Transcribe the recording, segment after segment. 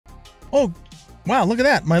Oh, wow, look at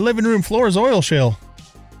that. My living room floor is oil shale.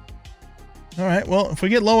 All right, well, if we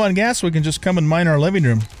get low on gas, we can just come and mine our living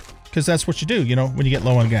room. Because that's what you do, you know, when you get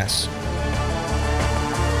low on gas.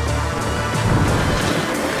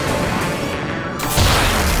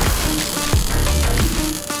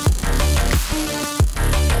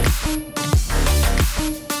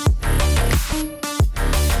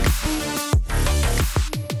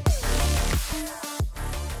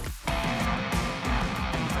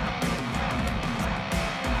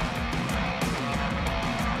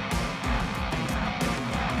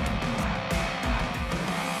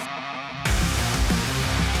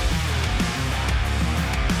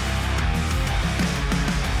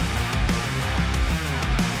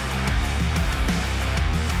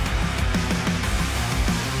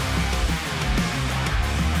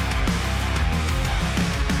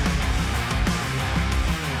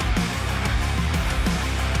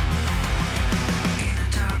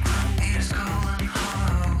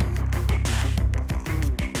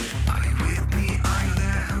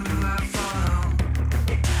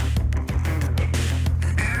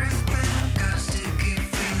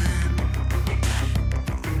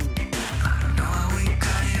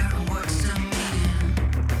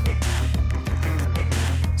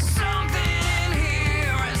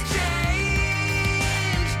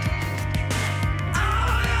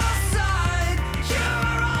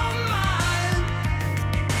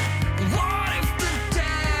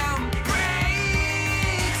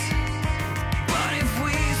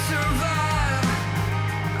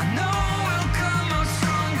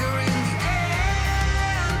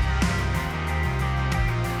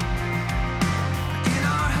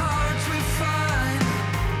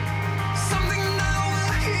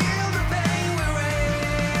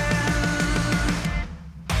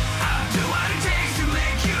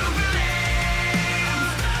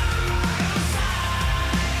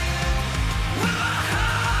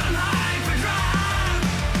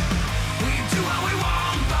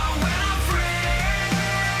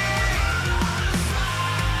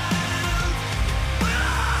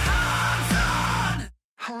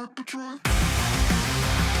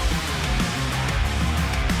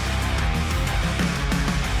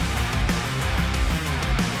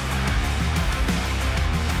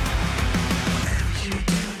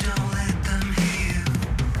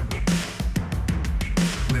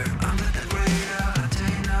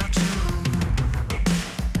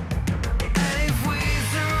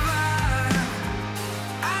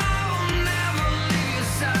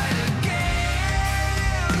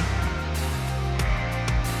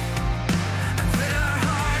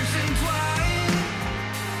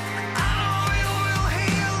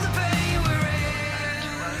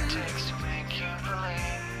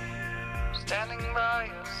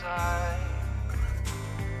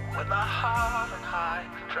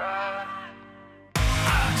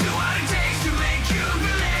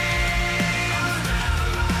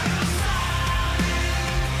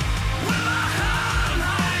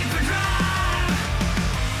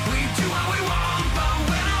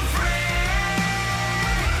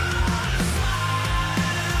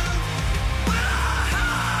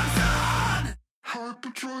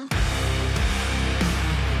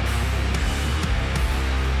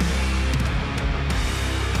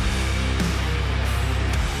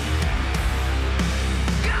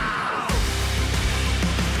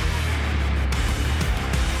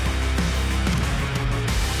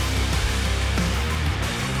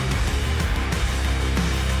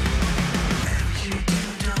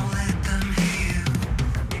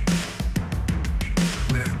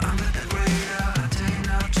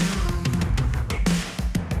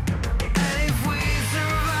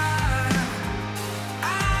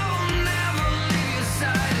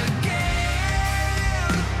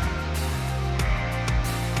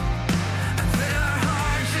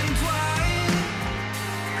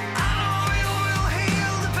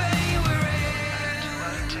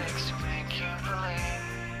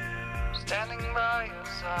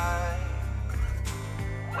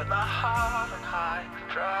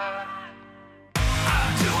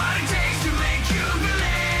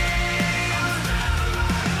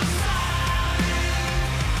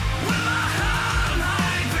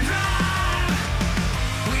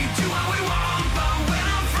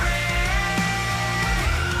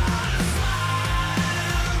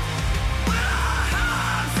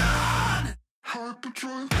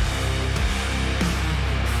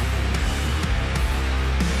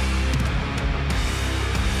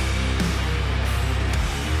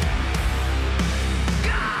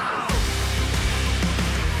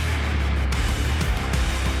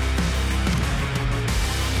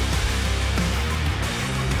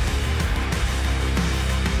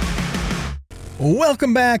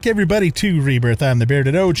 Welcome back, everybody, to Rebirth. I'm the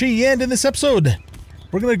Bearded OG, and in this episode,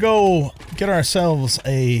 we're gonna go get ourselves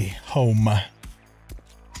a home.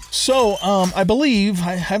 So, I believe,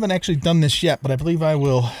 I haven't actually done this yet, but I believe I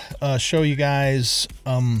will show you guys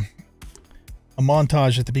a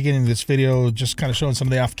montage at the beginning of this video, just kind of showing some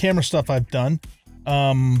of the off-camera stuff I've done.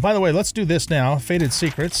 By the way, let's do this now. Faded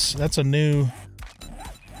Secrets, that's a new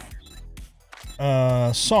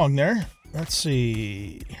song there. Let's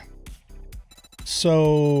see.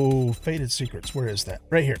 So, Faded Secrets, where is that?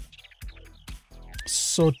 Right here.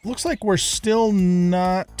 So, it looks like we're still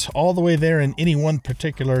not all the way there in any one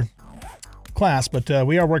particular class, but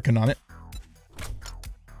we are working on it.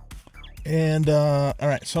 And,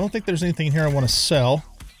 alright, so I don't think there's anything here I want to sell.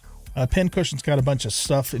 Pincushion's got a bunch of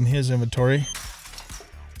stuff in his inventory.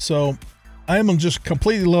 So, I'm just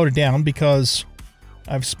completely loaded down because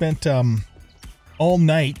I've spent all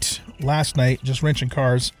night, last night, just wrenching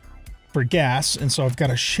cars for gas, and so I've got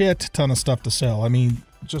a shit ton of stuff to sell. I mean,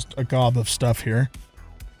 just a gob of stuff here.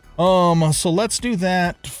 So let's do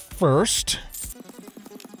that first.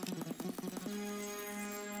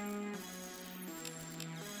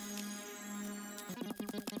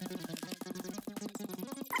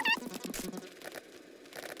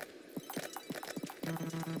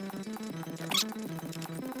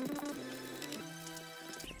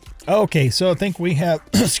 Okay, so I think we have,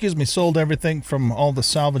 excuse me, sold everything from all the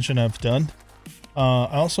salvaging I've done. I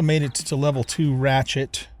also made it to level 2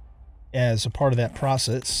 ratchet as a part of that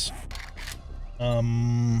process.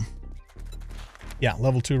 Yeah,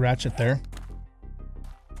 level 2 ratchet there.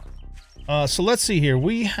 So let's see here.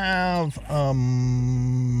 We have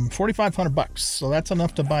 4,500 bucks, so that's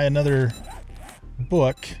enough to buy another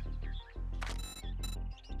book.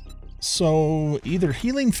 So either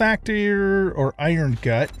Healing Factor or Iron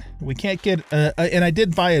Gut. We can't get, and I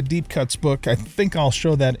did buy a Deep Cuts book. I think I'll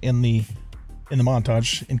show that in the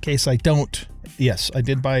montage. In case I don't, yes, I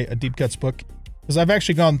did buy a Deep Cuts book because I've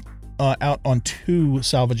actually gone out on 2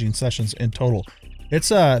 salvaging sessions in total. It's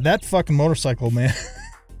that fucking motorcycle, man.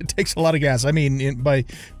 It takes a lot of gas. I mean, by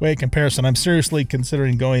way of comparison, I'm seriously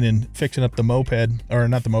considering going and fixing up the moped, or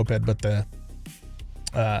not the moped, but the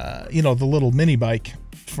you know, the little mini bike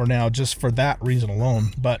for now, just for that reason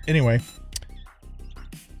alone. But anyway,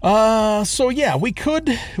 so yeah, we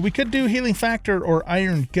could do Healing Factor or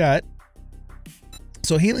Iron Gut.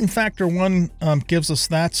 So Healing Factor 1 gives us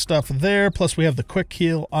that stuff there, plus we have the quick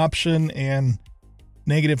heal option and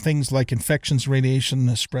negative things like infections,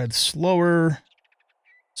 radiation spread slower.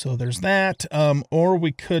 So there's that. Or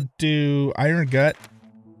we could do Iron Gut.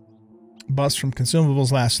 Bust from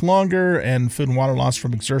consumables lasts longer, and food and water loss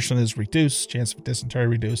from exertion is reduced, chance of dysentery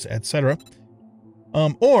reduced, etc.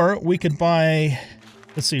 Or we could buy,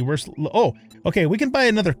 let's see, where's, oh, okay, we can buy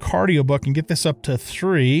another cardio book and get this up to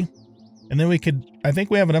 3. And then we could, I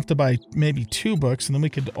think we have enough to buy maybe 2 books, and then we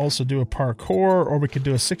could also do a parkour, or we could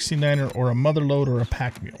do a 69er, or a mother load, or a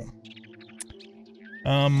pack mule.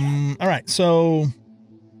 All right, so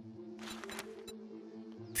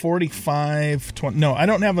 45, 20, no, I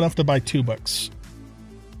don't have enough to buy 2 books.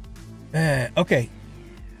 Okay,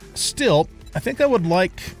 still, I think I would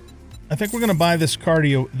like, I think we're going to buy this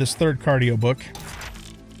cardio, this 3rd cardio book,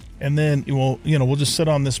 and then we'll just sit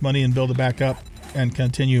on this money and build it back up and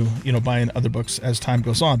continue, buying other books as time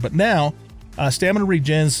goes on. But now, stamina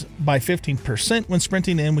regens by 15% when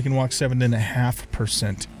sprinting, and we can walk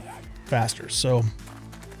 7.5% faster. So,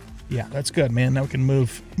 yeah, that's good, man. Now we can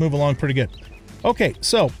move along pretty good. Okay,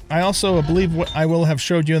 so I also believe I will have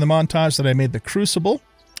showed you in the montage that I made the Crucible,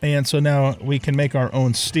 and so now we can make our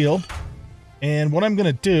own steel. And what I'm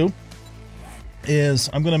going to do is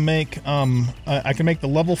I'm going to make, I can make the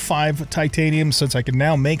level 5 titanium. Since I can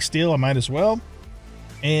now make steel, I might as well.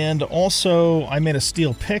 And also, I made a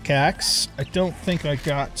steel pickaxe. I don't think I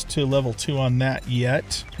got to level 2 on that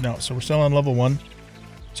yet. No, so we're still on level 1.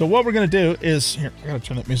 So what we're going to do is, here, I got to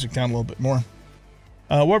turn that music down a little bit more.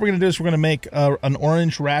 What we're going to do is we're going to make an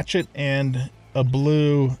orange ratchet and a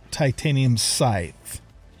blue titanium scythe.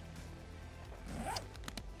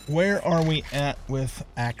 Where are we at with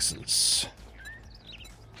axes?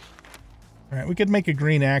 All right, we could make a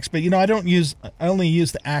green axe, but I only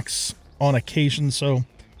use the axe on occasion, so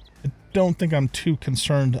I don't think I'm too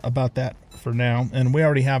concerned about that for now. And we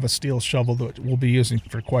already have a steel shovel that we'll be using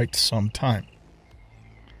for quite some time.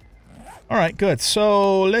 All right, good.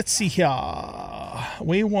 So let's see here.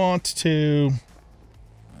 We want to,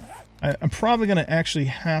 I'm probably going to actually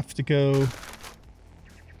have to go,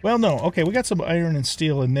 well, no. Okay, we got some iron and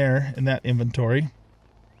steel in there in that inventory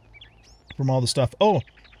from all the stuff. Oh,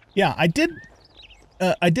 yeah, I did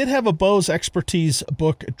have a Bow's Expertise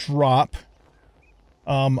book drop.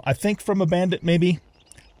 I think from a bandit maybe.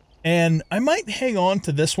 And I might hang on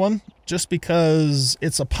to this one just because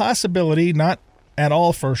it's a possibility, not at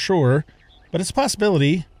all for sure, but it's a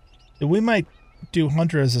possibility that we might do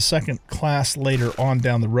Hunter as a second class later on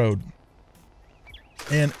down the road.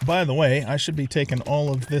 And by the way, I should be taking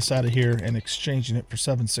all of this out of here and exchanging it for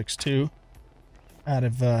 762 out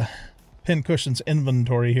of Pincushion's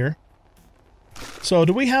inventory here. So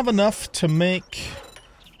do we have enough to make...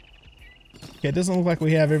 Okay, it doesn't look like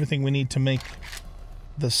we have everything we need to make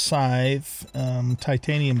the scythe,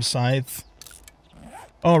 titanium scythe.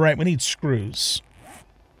 Oh, right, we need screws.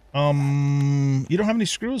 You don't have any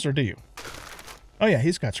screws, or do you? Oh, yeah,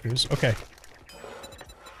 he's got screws. Okay.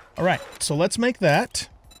 All right, so let's make that.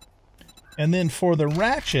 And then for the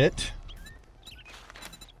ratchet,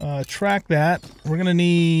 track that. We're going to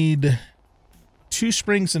need 2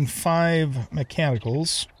 springs and 5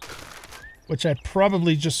 mechanicals, which I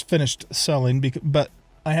probably just finished selling, but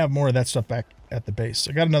I have more of that stuff back at the base.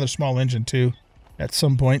 I got another small engine, too, at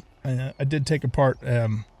some point. I did take apart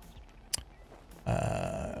one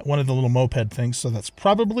of the little moped things, so that's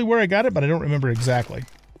probably where I got it, but I don't remember exactly.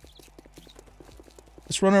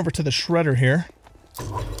 Let's run over to the shredder here.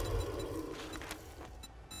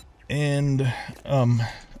 And, oh,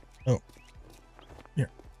 here.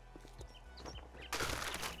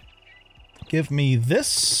 Give me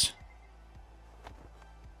this.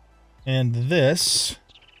 And this.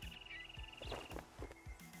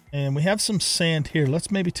 And we have some sand here.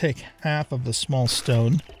 Let's maybe take half of the small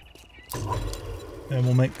stone. And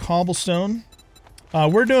we'll make cobblestone.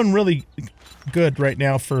 We're doing really good right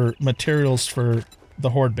now for materials for the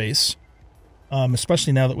Horde base.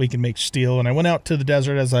 Especially now that we can make steel. And I went out to the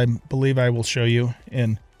desert, as I believe I will show you,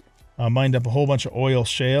 and mined up a whole bunch of oil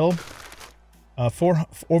shale.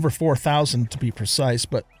 Over 4,000 to be precise,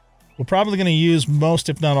 but we're probably going to use most,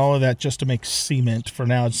 if not all of that, just to make cement for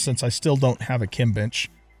now, since I still don't have a chem bench.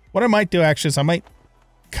 What I might do, actually, is I might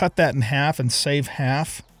cut that in half and save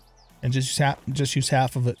half, and just use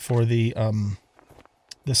half of it for the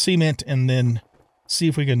cement, and then see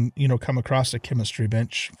if we can, you know, come across a chemistry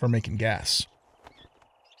bench for making gas.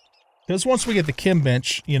 Because once we get the chem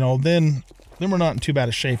bench, you know, then we're not in too bad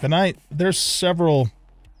a shape. And there's several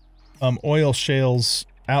oil shales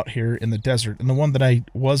out here in the desert, and the one that I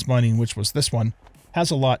was mining, which was this one,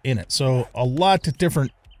 has a lot in it. So a lot of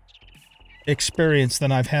different experience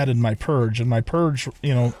than I've had in my purge. And my purge,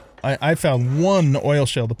 you know, I found one oil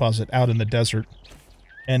shale deposit out in the desert,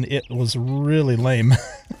 and it was really lame.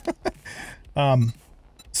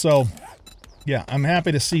 So yeah, I'm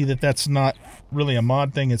happy to see that that's not really a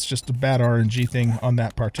mod thing. It's just a bad RNG thing on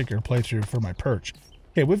that particular playthrough for my purge.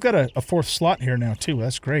 Okay, we've got a 4th slot here now too.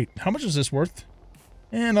 That's great. How much is this worth?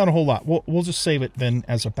 Not a whole lot. We'll just save it then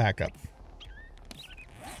as a backup.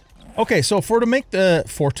 Okay, so to make the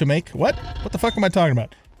fuck am I talking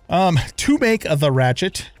about? To make the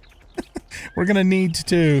ratchet, we're gonna need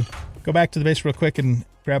to go back to the base real quick and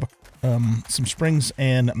grab some springs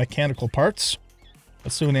and mechanical parts.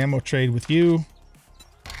 Let's do an ammo trade with you.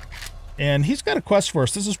 And he's got a quest for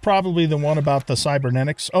us. This is probably the one about the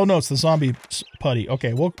cybernetics. Oh no, it's the zombie putty.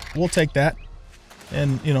 Okay, we'll take that.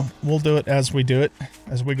 And, you know, we'll do it as we do it,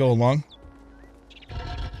 as we go along.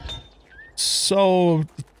 So,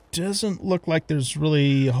 it doesn't look like there's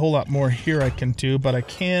really a whole lot more here I can do, but I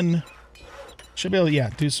should be able to, yeah,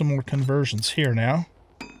 do some more conversions here now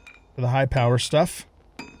for the high power stuff.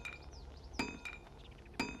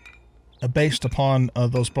 Based upon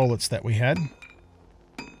those bullets that we had.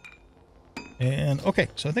 And, okay,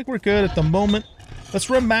 so I think we're good at the moment. Let's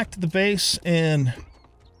run back to the base and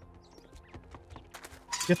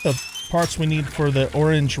get the parts we need for the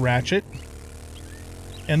orange ratchet.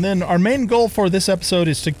 And then our main goal for this episode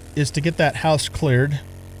is to get that house cleared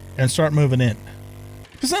and start moving in.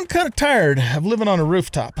 Because I'm kind of tired of living on a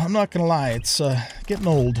rooftop. I'm not going to lie, it's getting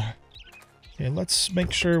old. Okay, let's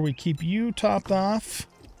make sure we keep you topped off.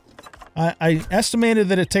 I estimated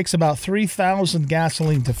that it takes about 3,000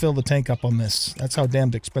 gasoline to fill the tank up on this. That's how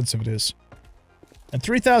damned expensive it is. And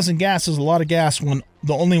 3,000 gas is a lot of gas when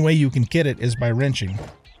the only way you can get it is by wrenching.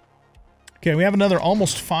 Okay, we have another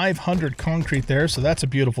almost 500 concrete there, so that's a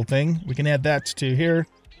beautiful thing. We can add that to here.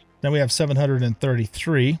 Then we have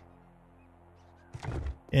 733.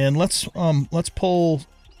 And let's pull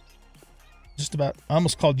just about, I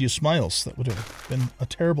almost called you Smiles. That would have been a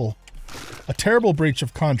terrible breach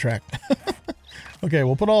of contract. Okay,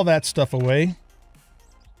 we'll put all that stuff away.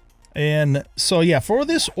 And so, yeah, for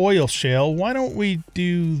this oil shale, why don't we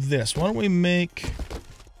do this? Why don't we make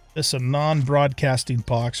this a non-broadcasting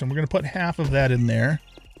box, and we're going to put half of that in there.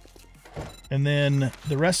 And then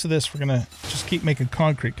the rest of this, we're going to just keep making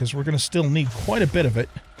concrete because we're going to still need quite a bit of it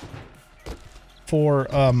for,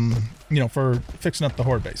 you know, for fixing up the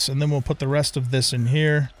horde base. And then we'll put the rest of this in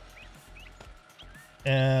here.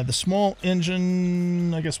 The small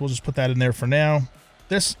engine, I guess we'll just put that in there for now.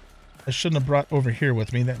 This, I shouldn't have brought over here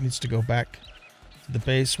with me. That needs to go back to the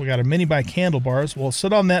base. We got a mini bike handlebars. We'll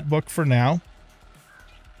sit on that book for now.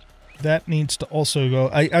 That needs to also go.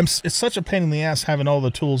 It's such a pain in the ass having all the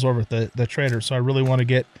tools over at the trader, so I really want to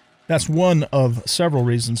get. That's one of several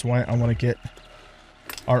reasons why I want to get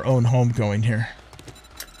our own home going here.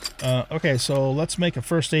 Okay, so let's make a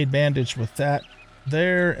first aid bandage with that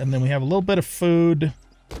there, and then we have a little bit of food.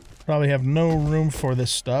 Probably have no room for this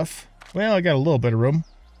stuff. Well, I got a little bit of room,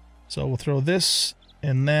 so we'll throw this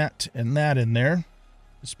and that in there.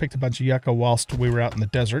 Just picked a bunch of yucca whilst we were out in the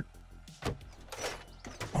desert.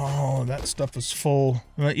 Oh, that stuff is full.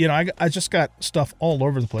 You know, I just got stuff all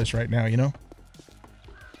over the place right now, you know?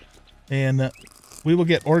 And we will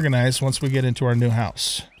get organized once we get into our new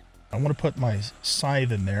house. I want to put my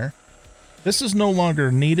scythe in there. This is no longer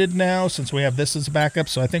needed now since we have this as a backup,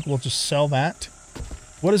 so I think we'll just sell that.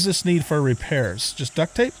 What does this need for repairs? Just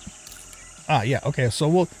duct tape? Ah, yeah, okay,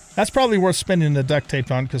 so that's probably worth spending the duct tape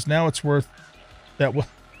on, because now it's worth that.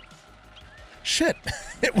 Shit,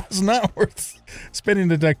 it was not worth spending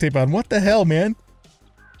the duct tape on. What the hell, man?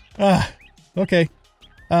 Ah, okay.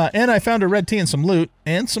 And I found a red tea and some loot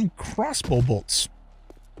and some crossbow bolts.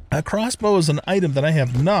 A crossbow is an item that I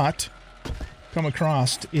have not come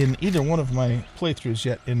across in either one of my playthroughs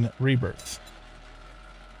yet in Rebirth.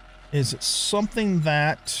 Is it something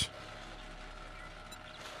that...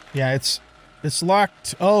 Yeah, it's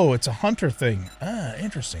locked. Oh, it's a hunter thing. Ah,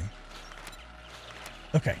 interesting.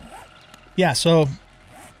 Okay. Yeah, so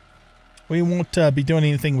we won't be doing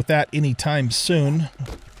anything with that anytime soon,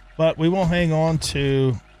 but we will hang on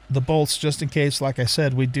to the bolts just in case, like I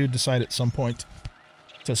said, we do decide at some point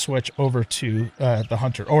to switch over to the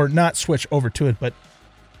hunter, or not switch over to it, but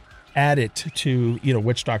add it to, you know,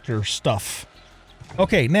 witch doctor stuff.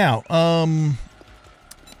 Okay, now,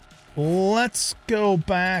 let's go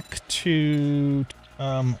back to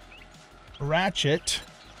ratchet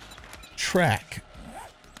track.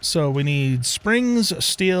 So we need springs,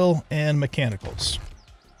 steel, and mechanicals.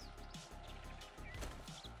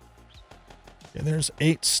 Okay, there's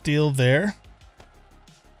 8 steel there.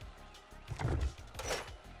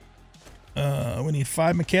 We need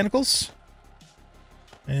 5 mechanicals.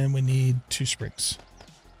 And we need 2 springs.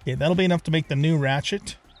 Okay, that'll be enough to make the new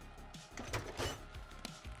ratchet.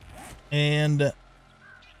 And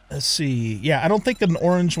let's see. Yeah, I don't think an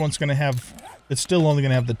orange one's going to have... It's still only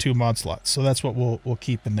going to have the 2 mod slots, so that's what we'll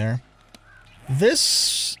keep in there.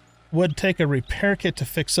 This would take a repair kit to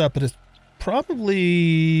fix up, but it's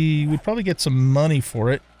probably... We'd probably get some money for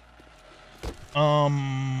it. Well,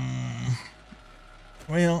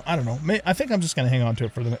 I don't know. I think I'm just going to hang on to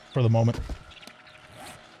it for the moment.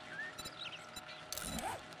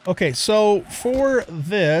 Okay, so for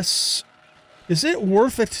this, is it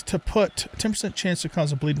worth it to put 10% chance to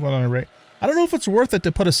cause a bleed while on a rate? I don't know if it's worth it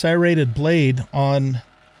to put a serrated blade on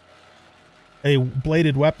a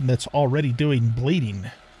bladed weapon that's already doing bleeding.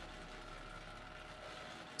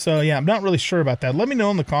 So yeah, I'm not really sure about that. Let me know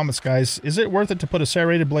in the comments, guys. Is it worth it to put a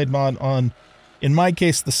serrated blade mod on, in my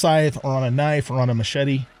case, the scythe, or on a knife, or on a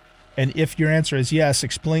machete? And if your answer is yes,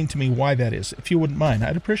 explain to me why that is. If you wouldn't mind,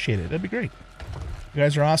 I'd appreciate it. That'd be great. You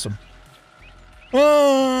guys are awesome.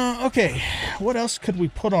 Okay. What else could we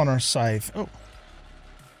put on our scythe? Oh.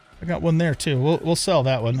 I got one there too. We'll sell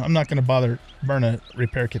that one. I'm not going to bother burn a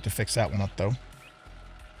repair kit to fix that one up though.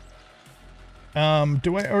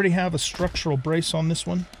 Do I already have a structural brace on this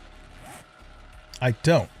one? I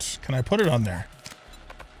don't. Can I put it on there?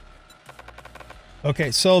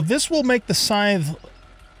 Okay, so this will make the scythe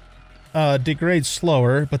degrade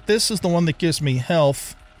slower, but this is the one that gives me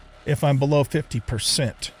health if I'm below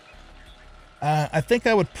 50%. I think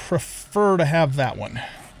I would prefer to have that one.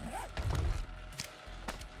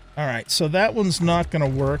 Alright, so that one's not going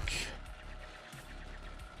to work.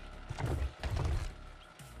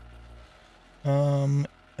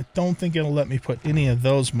 I don't think it'll let me put any of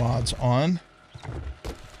those mods on.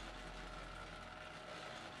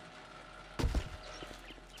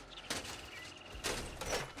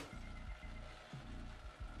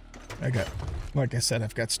 Like I said,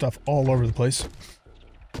 I've got stuff all over the place.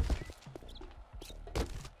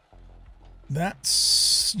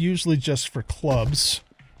 That's usually just for clubs.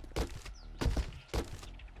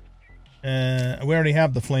 We already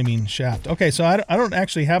have the flaming shaft. Okay, so I don't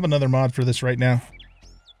actually have another mod for this right now.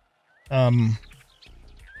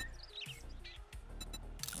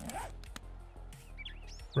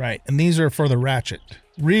 Right, and these are for the ratchet.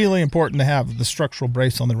 Really important to have the structural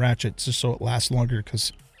brace on the ratchet just so it lasts longer,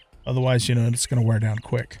 because otherwise, you know, it's going to wear down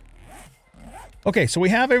quick. Okay, so we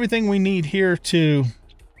have everything we need here to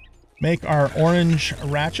make our orange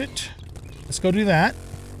ratchet. Let's go do that.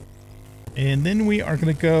 And then we are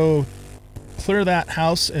going to go clear that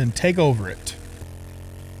house and take over it.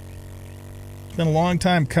 It's been a long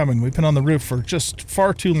time coming. We've been on the roof for just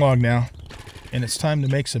far too long now. And it's time to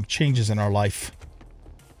make some changes in our life.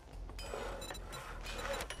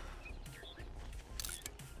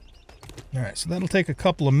 Alright, so that'll take a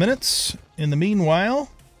couple of minutes. In the meanwhile,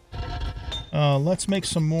 let's make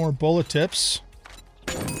some more bullet tips.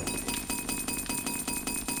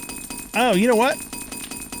 Oh, you know what?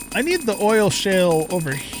 I need the oil shale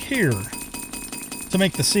over here to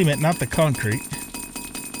make the cement, not the concrete.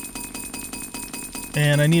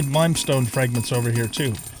 And I need limestone fragments over here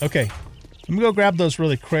too. Okay, let me go grab those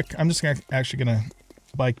really quick. I'm just actually going to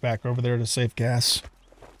bike back over there to save gas.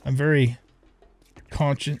 I'm very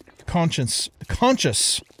conscious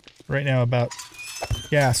right now about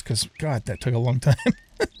gas, because God, that took a long time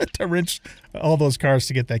to wrench all those cars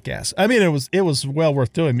to get that gas. I mean, it was well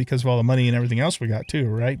worth doing because of all the money and everything else we got too,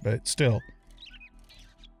 right? But still.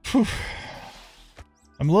 Whew.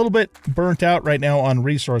 I'm a little bit burnt out right now on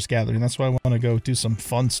resource gathering. That's why I want to go do some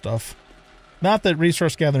fun stuff. Not that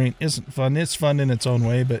resource gathering isn't fun. It's fun in its own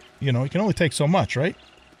way, but, you know, it can only take so much, right?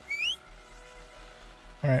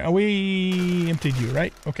 All right, we emptied you,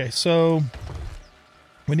 right? Okay, so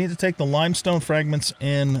we need to take the limestone fragments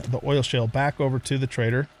and the oil shale back over to the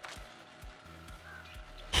trader.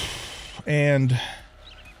 And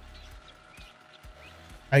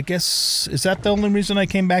I guess, is that the only reason I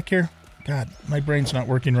came back here? God, my brain's not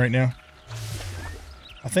working right now.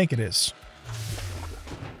 I think it is.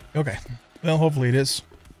 Okay. Well, hopefully it is.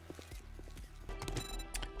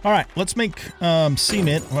 All right, let's make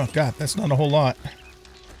cement. Oh, God, that's not a whole lot.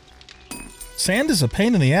 Sand is a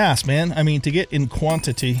pain in the ass, man. I mean, to get in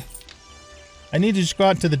quantity. I need to just go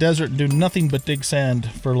out to the desert and do nothing but dig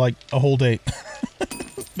sand for like a whole day.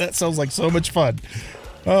 That sounds like so much fun.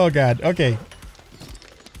 Oh, God. Okay.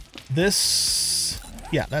 This,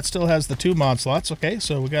 yeah, that still has the 2 mod slots. Okay,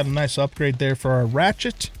 so we got a nice upgrade there for our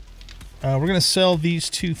ratchet. We're going to sell these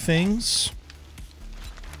 2 things.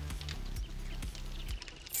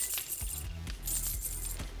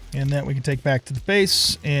 And that we can take back to the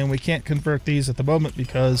base, and we can't convert these at the moment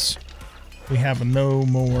because we have no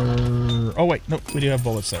more... Oh, wait, nope, we do have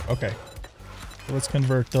bullets there. Okay. So let's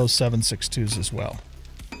convert those 7.62s as well.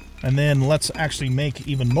 And then let's actually make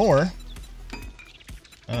even more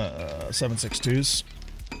 7.62s.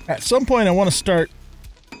 At some point, I want to start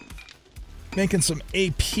making some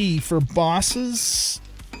AP for bosses.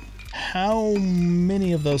 How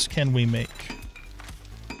many of those can we make?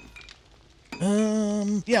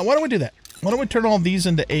 Yeah, why don't we do that? Why don't we turn all these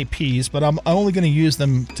into APs, but I'm only going to use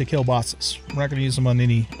them to kill bosses. We're not going to use them on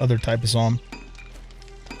any other type of zom.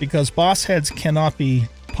 Because boss heads cannot be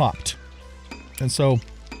popped. And so,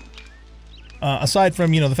 aside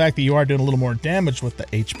from, you know, the fact that you are doing a little more damage with the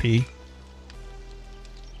HP,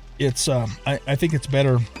 it's, I think it's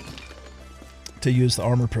better to use the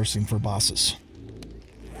armor piercing for bosses.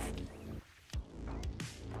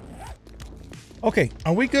 Okay,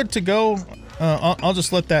 are we good to go? I'll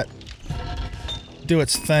just let that do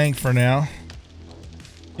its thing for now.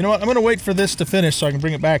 You know what? I'm going to wait for this to finish so I can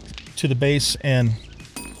bring it back to the base and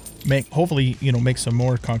make, hopefully, you know, make some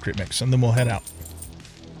more concrete mix, and then we'll head out.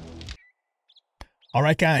 All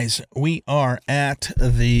right, guys, we are at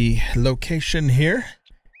the location here,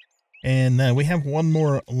 and we have one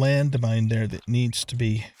more landmine there that needs to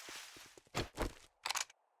be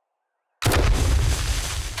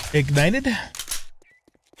ignited.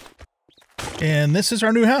 And this is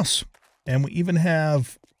our new house. And we even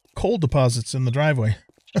have coal deposits in the driveway.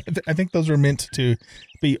 I think those are meant to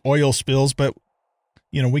be oil spills, but,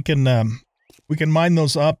 you know, we can mine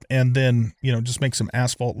those up and then, you know, just make some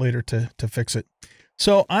asphalt later to fix it.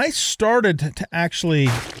 So I started to actually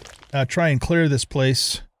try and clear this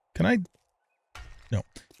place. Can I? No.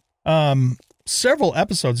 Several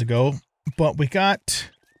episodes ago, but we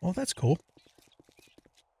got, well, that's cool.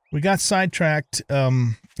 We got sidetracked.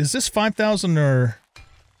 Is this 5,000 or?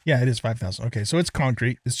 Yeah, it is 5,000. Okay, so it's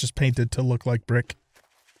concrete. It's just painted to look like brick.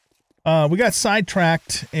 We got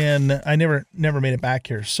sidetracked, and I never made it back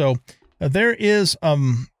here. So there is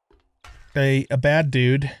a bad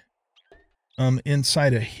dude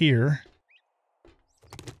inside of here.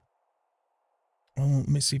 Well, let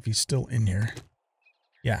me see if he's still in here.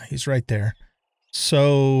 Yeah, he's right there.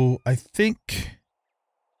 So I think,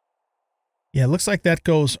 yeah, it looks like that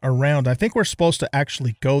goes around. I think we're supposed to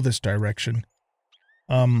actually go this direction.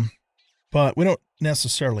 But we don't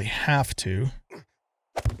necessarily have to.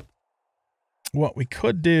 What we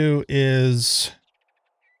could do is...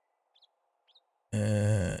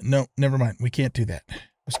 no, never mind. We can't do that. I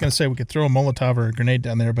was going to say we could throw a Molotov or a grenade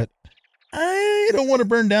down there, but I don't want to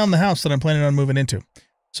burn down the house that I'm planning on moving into.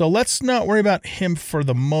 So let's not worry about him for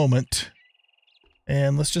the moment.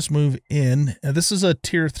 And let's just move in. This is a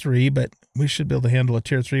tier 3, but we should be able to handle a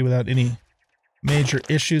tier 3 without any major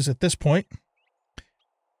issues at this point.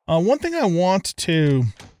 One thing I want to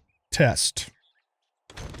test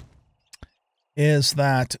is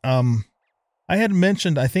that I had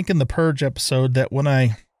mentioned, I think in the Purge episode, that when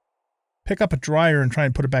I pick up a dryer and try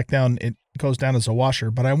and put it back down, it goes down as a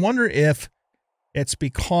washer. But I wonder if it's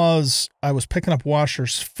because I was picking up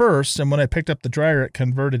washers first, and when I picked up the dryer, it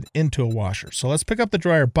converted into a washer. So let's pick up the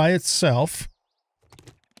dryer by itself.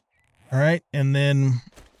 All right, and then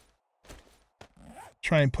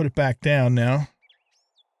try and put it back down now.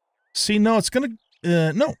 See, no, it's going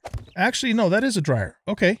to... no, actually, no, that is a dryer.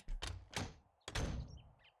 Okay.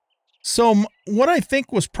 So what I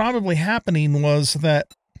think was probably happening was that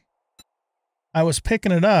I was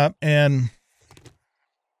picking it up, and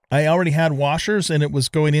I already had washers, and it was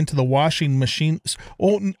going into the washing machine.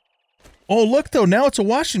 Oh, look, though, now it's a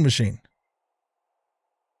washing machine.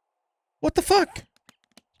 What the fuck?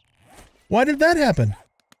 Why did that happen?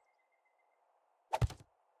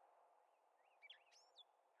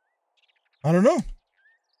 I don't know.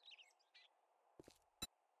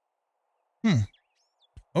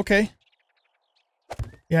 Okay.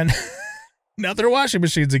 Yeah, now they're washing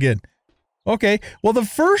machines again. Okay, well, the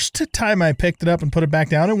first time I picked it up and put it back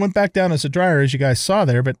down, it went back down as a dryer, as you guys saw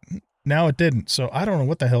there, but now it didn't, so I don't know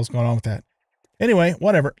what the hell's going on with that. Anyway,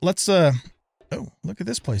 whatever. Let's, oh, look at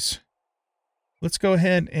this place. Let's go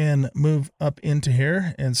ahead and move up into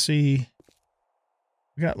here and see.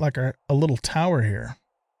 We got like a little tower here.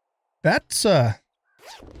 That's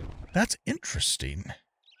interesting.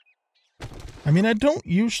 I mean, I don't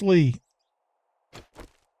usually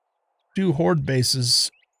do horde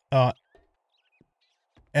bases at,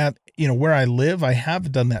 you know, where I live. I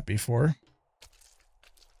have done that before.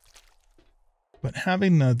 But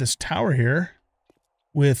having this tower here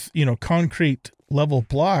with, you know, concrete level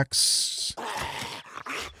blocks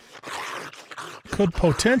could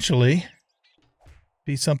potentially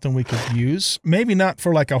be something we could use. Maybe not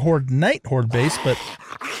for like a horde night horde base, but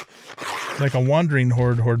like a wandering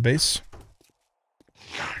horde base.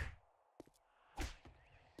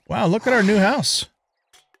 Wow, look at our new house.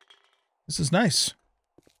 This is nice.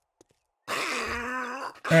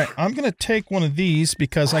 Alright, I'm gonna take one of these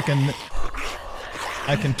because I can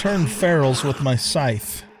turn ferals with my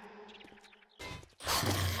scythe.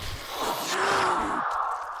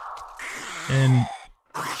 And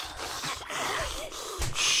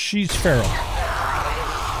she's feral.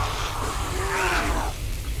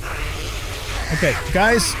 Okay,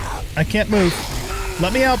 guys, I can't move.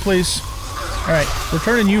 Let me out, please. Alright, we're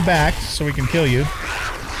turning you back so we can kill you.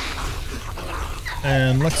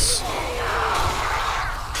 And let's...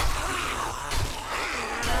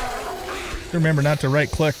 remember not to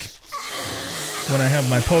right-click when I have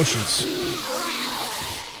my potions.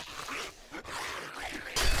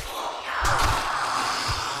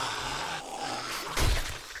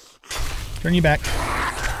 Turn you back.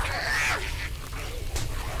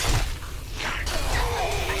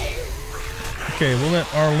 Okay, we'll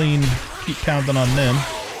let Arlene keep pounding on them.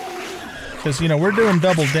 Because, you know, we're doing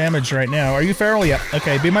double damage right now. Are you feral? Yeah.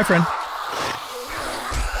 Okay, be my friend.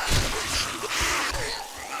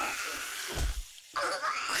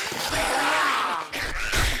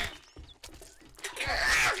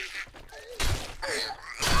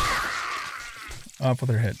 Off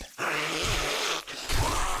with her head.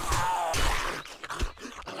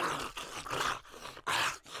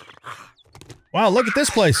 Wow, look at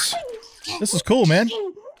this place. This is cool, man.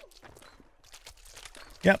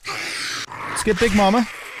 Yep. Let's get Big Mama.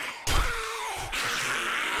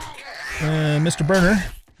 Mr. Burner.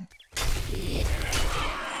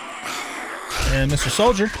 And Mr.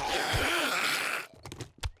 Soldier.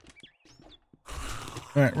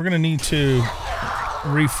 Alright, we're going to need to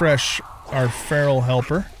refresh our feral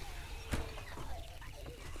helper.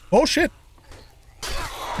 Oh, shit.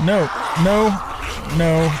 No, no,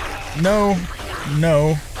 no, no,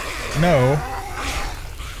 no, no.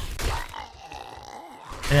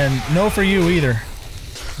 And no for you either.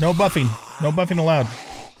 No buffing. No buffing allowed.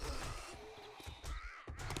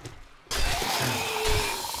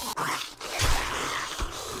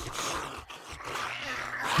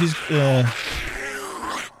 He's,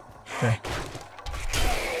 okay.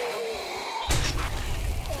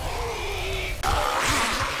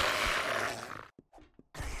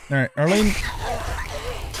 right, Arlene.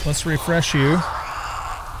 Let's refresh you.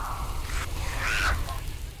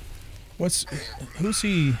 Who's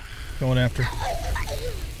he going after?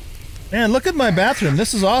 Man, look at my bathroom.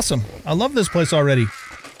 This is awesome. I love this place already.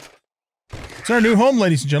 It's our new home,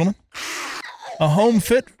 ladies and gentlemen. A home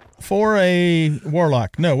fit for a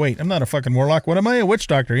warlock. No, wait, I'm not a fucking warlock. What am I? A witch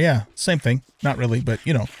doctor. Yeah, same thing. Not really, but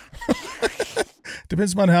you know.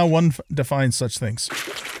 Depends on how one defines such things.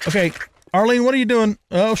 Okay, Arlene, what are you doing?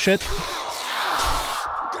 Oh, shit.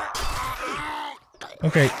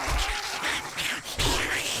 Okay.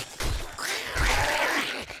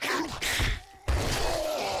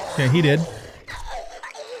 Okay, he did.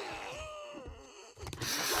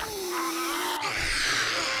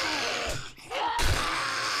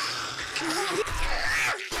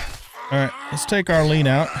 Alright, let's take Arlene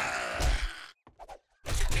out.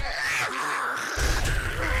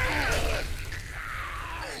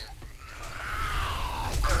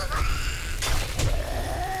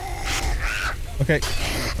 Okay,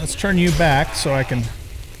 let's turn you back so I can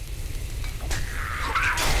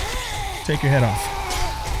take your head off.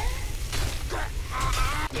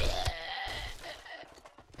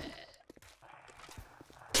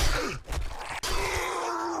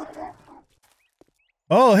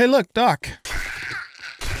 Oh, hey, look, Doc.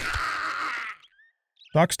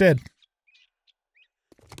 Doc's dead.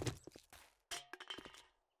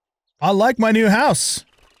 I like my new house.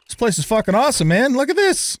 This place is fucking awesome, man. Look at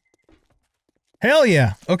this. Hell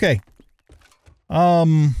yeah. Okay.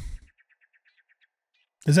 Is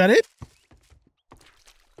that it?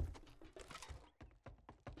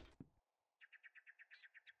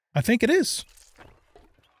 I think it is.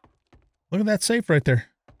 Look at that safe right there.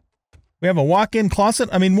 We have a walk-in closet.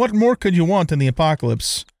 I mean, what more could you want in the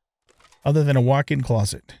apocalypse other than a walk-in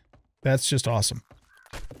closet? That's just awesome.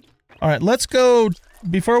 All right, let's go,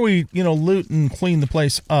 before we, you know, loot and clean the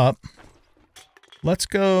place up, let's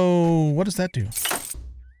go, what does that do?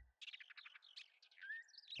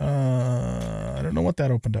 I don't know what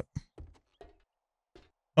that opened up.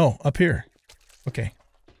 Oh, up here. Okay.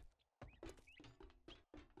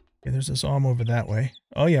 Okay, there's this arm over that way.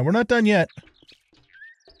 Oh yeah, we're not done yet.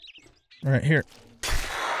 All right, here.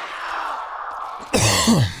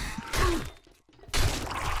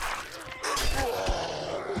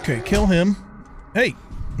 Okay, kill him. Hey,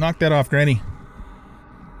 knock that off, Granny.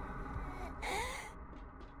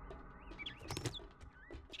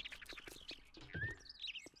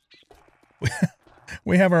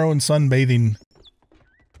 We have our own sunbathing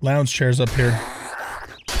lounge chairs up here.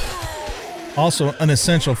 Also an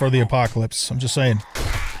essential for the apocalypse. I'm just saying.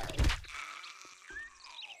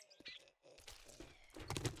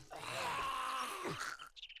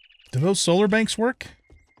 Do those solar banks work?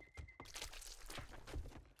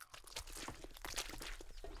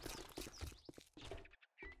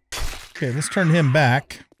 Okay, let's turn him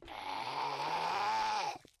back.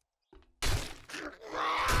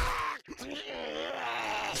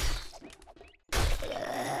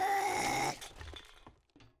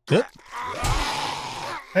 Yep.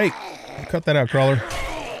 Hey, cut that out, crawler.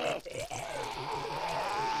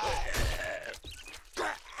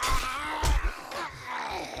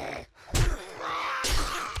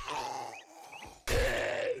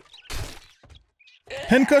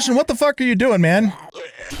 Pincushion, what the fuck are you doing, man?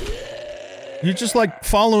 You're just like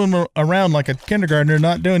following him around like a kindergartner,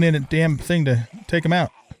 not doing any damn thing to take him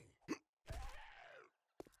out.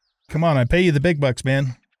 Come on, I pay you the big bucks,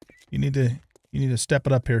 man. You need to step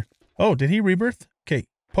it up here. Oh, did he rebirth? Okay,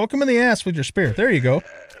 poke him in the ass with your spear. There you go.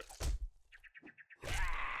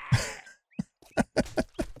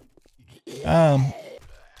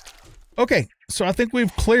 Okay, so I think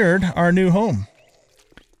we've cleared our new home.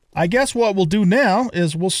 I guess what we'll do now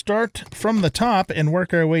is we'll start from the top and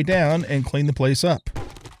work our way down and clean the place up.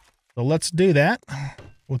 So let's do that.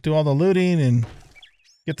 We'll do all the looting and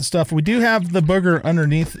get the stuff. We do have the booger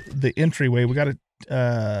underneath the entryway. We got to,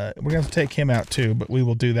 we're going to have to take him out too, but we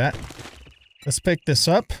will do that. Let's pick this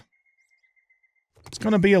up. It's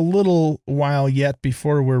going to be a little while yet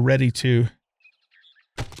before we're ready to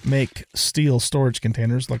make steel storage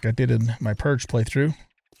containers like I did in my Purge playthrough.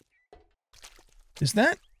 Is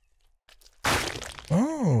that?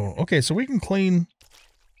 Oh, okay, so we can clean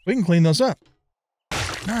those up.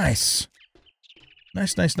 Nice.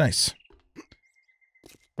 Nice, nice, nice.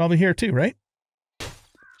 Probably here too, right?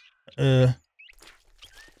 There,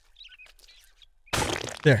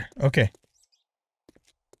 okay.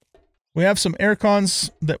 We have some air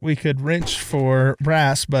cons that we could wrench for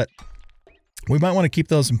brass, but we might want to keep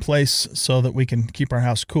those in place so that we can keep our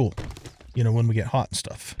house cool, you know, when we get hot and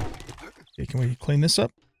stuff. Okay, can we clean this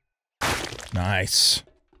up? Nice.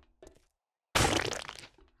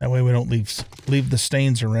 That way we don't leave the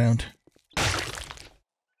stains around.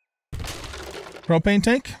 Propane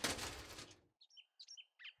tank?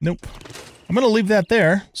 Nope. I'm going to leave that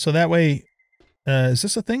there, so that way... is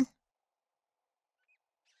this a thing?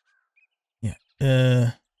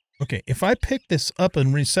 Yeah. Okay, if I pick this up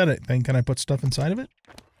and reset it, then can I put stuff inside of it?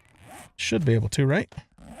 Should be able to, right?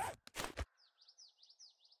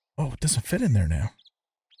 Oh, it doesn't fit in there now.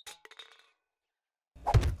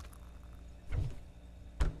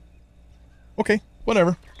 Okay,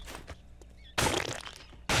 whatever.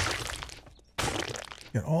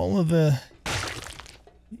 Got all of the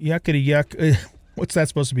yuckity yuck. What's that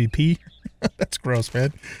supposed to be? Pee? That's gross,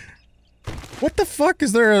 man. What the fuck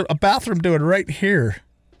is there a bathroom doing right here?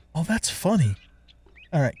 Oh, that's funny.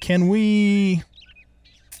 All right, can we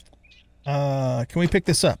pick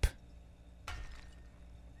this up?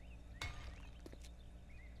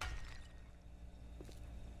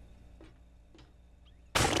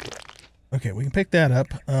 Okay, we can pick that up.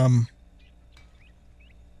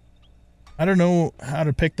 I don't know how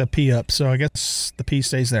to pick the pee up, so I guess the pee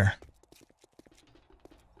stays there.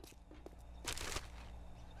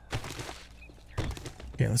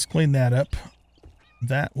 Okay, let's clean that up.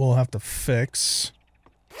 That we'll have to fix.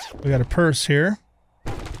 We got a purse here.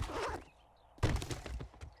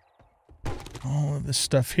 All of this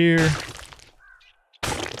stuff here.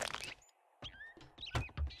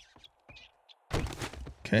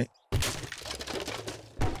 Okay.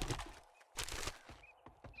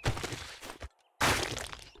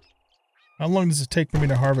 How long does it take for me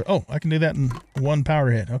to harvest? Oh, I can do that in one power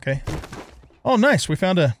hit. Okay. Oh, nice. We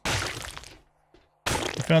found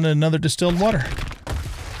another distilled water.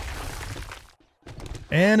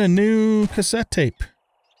 And a new cassette tape.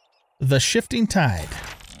 The Shifting Tide.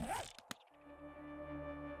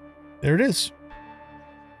 There it is.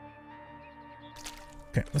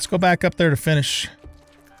 Okay, let's go back up there to finish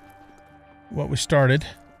what we started.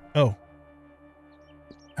 Oh.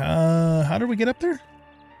 How did we get up there?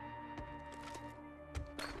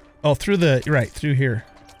 Oh, through the... Right, through here.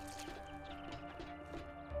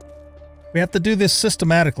 We have to do this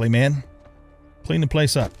systematically, man. Clean the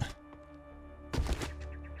place up.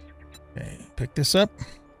 Okay, pick this up.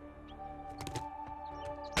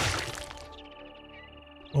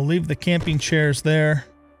 We'll leave the camping chairs there.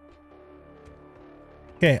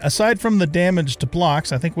 Okay, aside from the damaged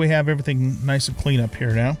blocks, I think we have everything nice and clean up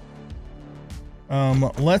here now.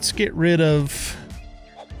 Let's get rid of...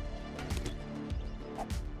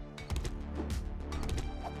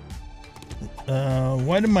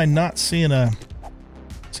 why am I not seeing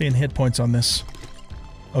hit points on this?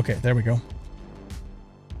 Okay, there we go.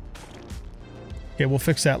 Okay, we'll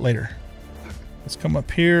fix that later. Let's come up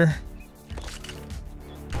here.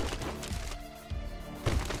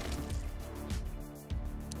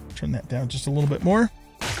 Turn that down just a little bit more.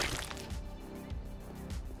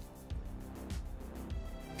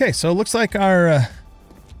 Okay, so it looks like our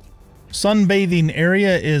sunbathing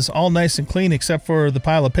area is all nice and clean except for the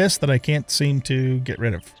pile of piss that I can't seem to get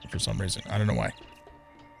rid of for some reason. I don't know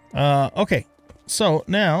why. Okay, so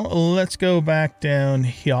now let's go back down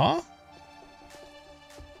here.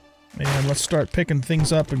 And let's start picking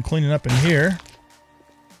things up and cleaning up in here.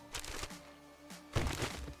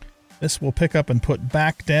 This we'll pick up and put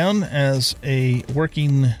back down as a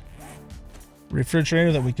working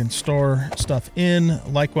refrigerator that we can store stuff in.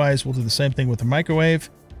 Likewise, we'll do the same thing with the microwave.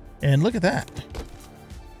 And look at that.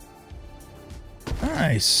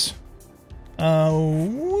 Nice.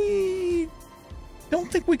 We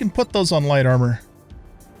don't think we can put those on light armor.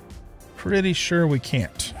 Pretty sure we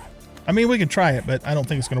can't. I mean, we can try it, but I don't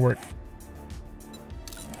think it's going to work.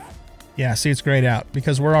 Yeah, see, it's grayed out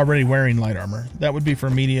because we're already wearing light armor. That would be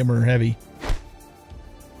for medium or heavy.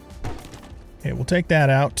 Okay, we'll take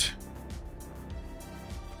that out.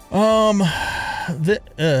 Oh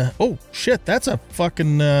shit, that's a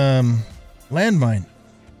fucking landmine.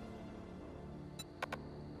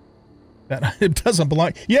 That it doesn't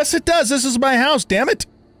belong. Yes, it does. This is my house, damn it.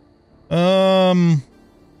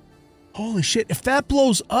 Holy shit, if that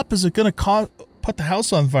blows up, is it gonna put the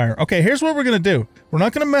house on fire? Okay, here's what we're gonna do. We're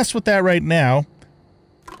not gonna mess with that right now.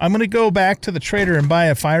 I'm gonna go back to the trader and buy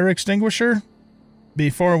a fire extinguisher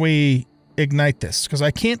before we ignite this, because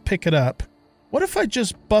I can't pick it up. What if I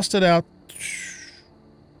just busted out? If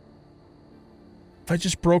I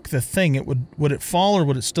just broke the thing, would it fall or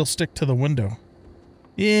would it still stick to the window?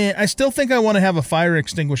 Yeah, I still think I want to have a fire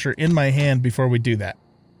extinguisher in my hand before we do that.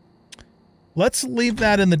 Let's leave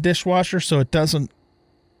that in the dishwasher so it doesn't...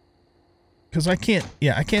 Because I can't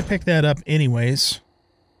pick that up anyways.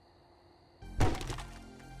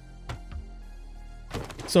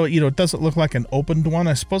 So, you know, it doesn't look like an opened one.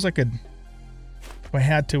 I suppose I could If I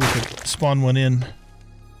had to, we could spawn one in,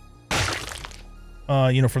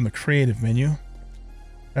 you know, from the creative menu.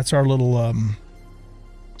 That's our little,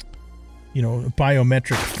 you know,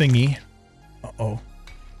 biometric thingy. Uh-oh.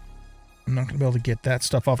 I'm not going to be able to get that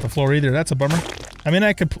stuff off the floor either. That's a bummer. I mean,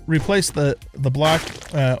 I could replace the block,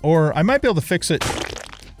 or I might be able to fix it,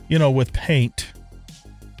 you know, with paint.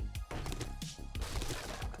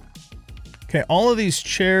 Okay, all of these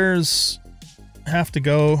chairs have to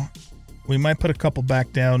go. We might put a couple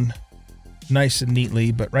back down nice and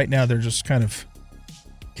neatly, but right now they're just kind of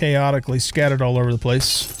chaotically scattered all over the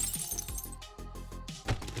place.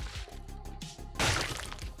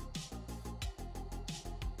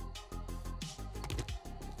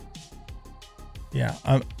 Yeah,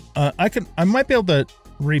 I might be able to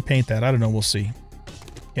repaint that. I don't know. We'll see.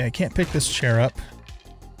 Yeah, I can't pick this chair up.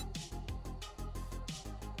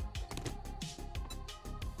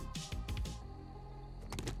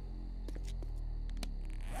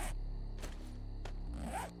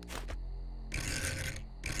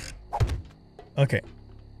 Okay.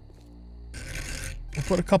 We'll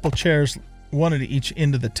put a couple chairs, one at each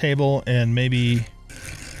end of the table, and maybe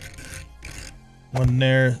one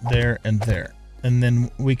there, there, and there. And then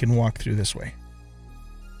we can walk through this way.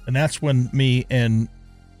 And that's when me and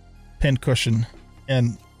Pincushion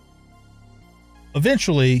and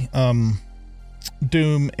eventually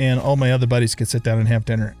Doom and all my other buddies could sit down and have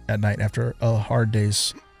dinner at night after a hard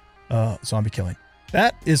day's zombie killing.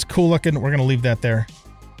 That is cool looking. We're going to leave that there.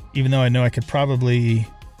 Even though I know I could probably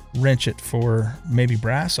wrench it for maybe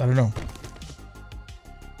brass. I don't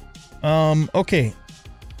know. Okay.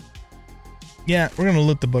 Yeah, we're going to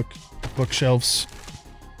loot the bookshelves.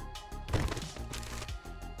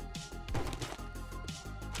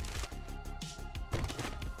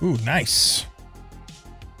 Ooh, nice.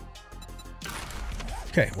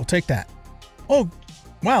 Okay, we'll take that. Oh,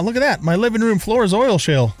 wow, look at that. My living room floor is oil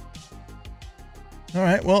shale. All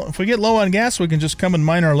right, well, if we get low on gas, we can just come and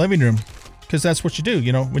mine our living room. Because that's what you do,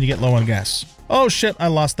 you know, when you get low on gas. Oh, shit, I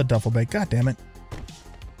lost the duffel bag. God damn it.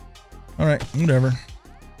 All right, whatever.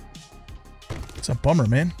 It's a bummer,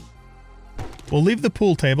 man. We'll leave the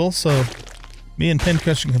pool table so me and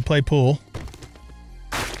Pincushion can play pool.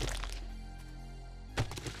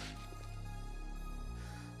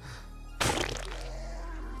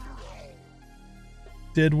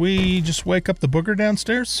 Did we just wake up the booger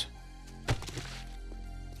downstairs?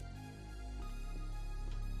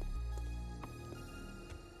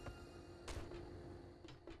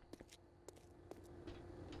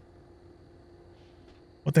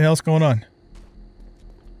 What the hell's going on?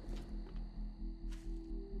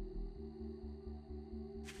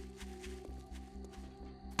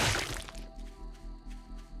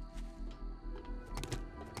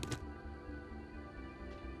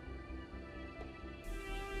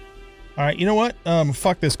 All right, you know what?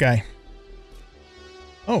 Fuck this guy.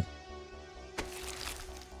 Oh.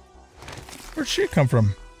 Where'd she come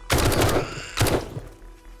from?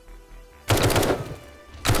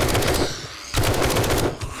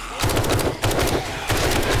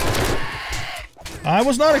 I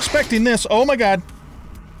was not expecting this. Oh my god.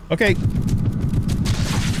 Okay.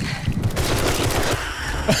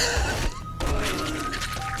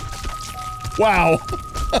 Wow.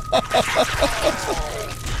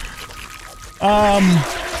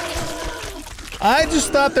 I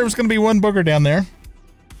just thought there was going to be one booger down there.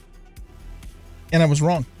 And I was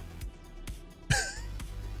wrong.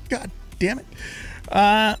 God damn it.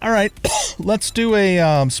 All right. Let's do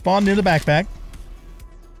a spawn near the backpack.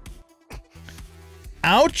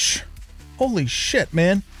 Ouch. Holy shit,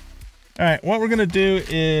 man. All right, what we're going to do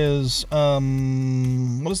is,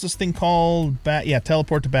 what is this thing called? Yeah,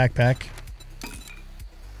 teleport to backpack.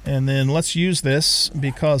 And then let's use this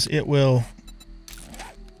because it will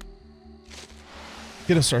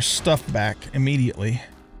get us our stuff back immediately.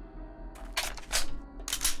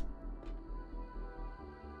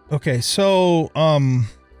 Okay, so, all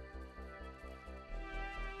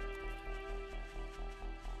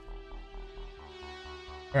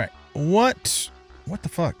right, what the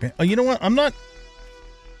fuck, man? Oh, you know what? I'm not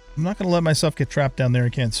going to let myself get trapped down there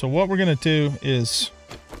again. So what we're going to do is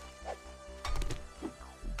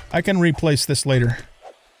I can replace this later.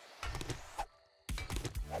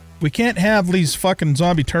 We can't have these fucking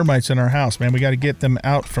zombie termites in our house, man. We got to get them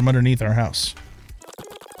out from underneath our house.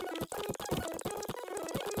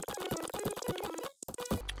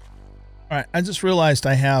 All right, I just realized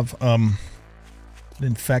I have an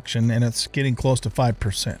infection and it's getting close to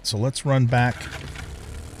 5%. So let's run back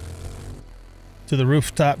to the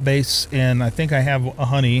rooftop base, and I think I have a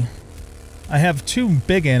honey. I have 2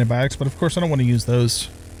 big antibiotics, but of course I don't want to use those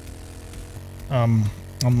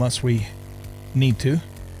unless we need to.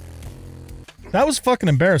 That was fucking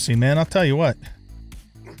embarrassing, man. I'll tell you what.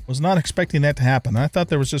 Was not expecting that to happen. I thought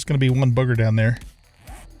there was just going to be one booger down there.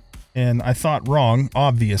 And I thought wrong,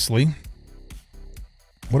 obviously.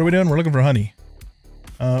 What are we doing? We're looking for honey.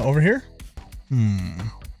 Over here?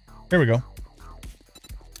 Here we go.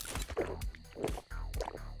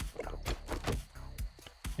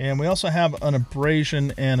 And we also have an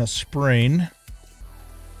abrasion and a sprain.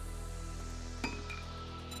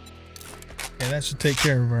 Okay, that should take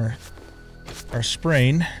care of our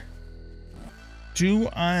sprain. Do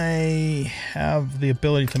I have the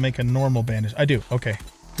ability to make a normal bandage? I do. Okay,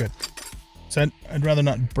 good. So I'd rather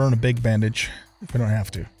not burn a big bandage if we don't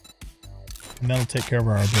have to. And that'll take care of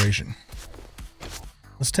our abrasion.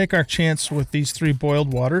 Let's take our chance with these 3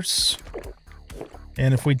 boiled waters.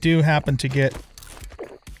 And if we do happen to get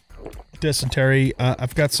dysentery,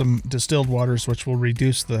 I've got some distilled waters which will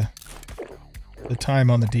reduce the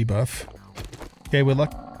time on the debuff. Okay, we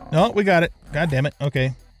look. No, we got it. God damn it.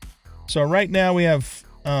 Okay. So right now we have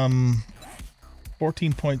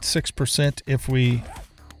 14.6% if we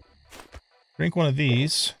drink one of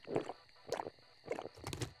these.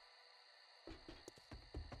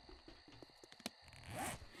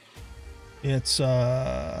 It's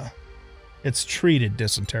treated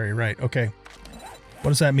dysentery, right? Okay. What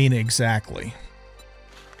does that mean exactly?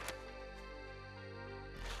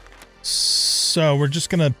 So we're just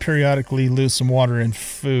gonna periodically lose some water and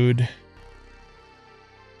food.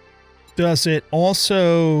 Does it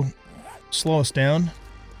also slow us down?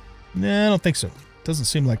 Nah, I don't think so. Doesn't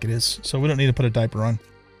seem like it is. So we don't need to put a diaper on.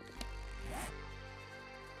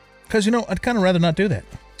 Because, you know, I'd kind of rather not do that.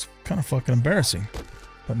 It's kind of fucking embarrassing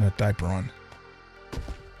putting a diaper on.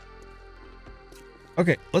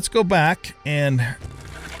 Okay, let's go back and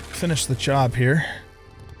finish the job here.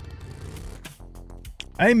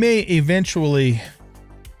 I may eventually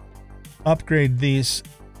upgrade these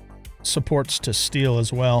supports to steel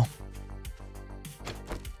as well.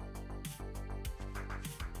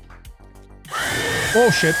 Oh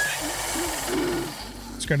shit.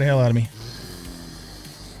 Scared the hell out of me.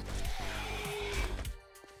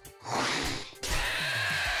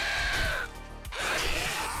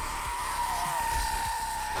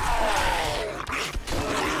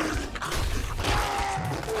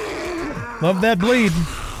 Love that bleed.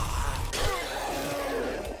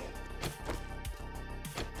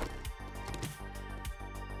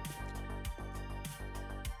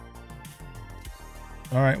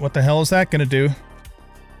 All right, what the hell is that gonna do?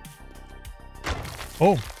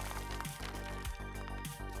 Oh.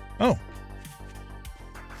 Oh.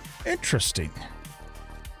 Interesting.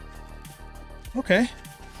 Okay.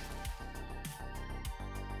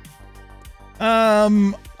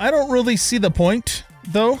 I don't really see the point,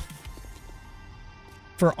 though,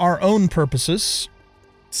 for our own purposes.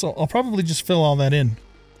 So I'll probably just fill all that in.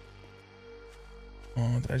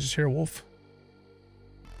 Oh, did I just hear a wolf?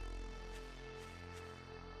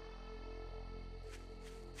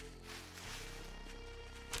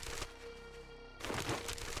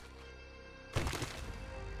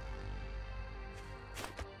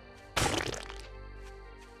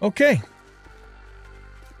 Okay.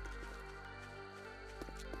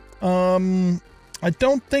 I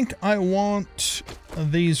don't think I want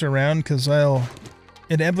these around because I'll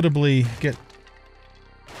inevitably get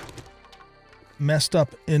messed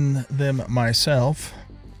up in them myself.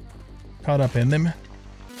 Caught up in them.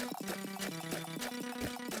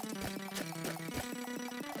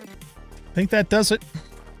 I think that does it.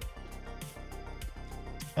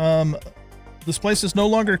 This place is no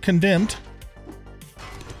longer condemned.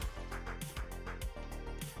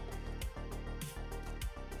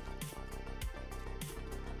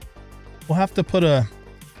 We'll have to put a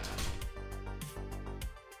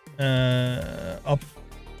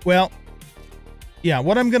well, yeah,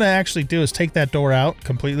 what I'm gonna actually do is take that door out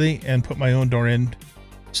completely and put my own door in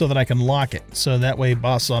so that I can lock it. So that way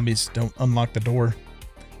boss zombies don't unlock the door.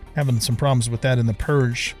 Having some problems with that in the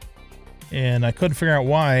purge. And I couldn't figure out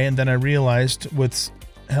why, and then I realized with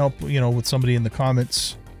help, you know, with somebody in the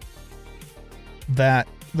comments that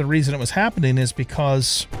the reason it was happening is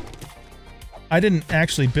because I didn't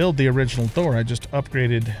actually build the original door. I just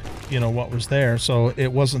upgraded, you know, what was there, so it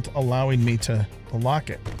wasn't allowing me to lock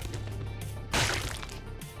it.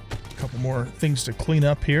 A couple more things to clean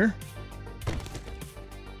up here. I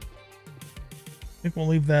think we'll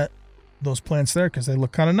leave those plants there because they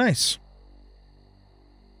look kind of nice.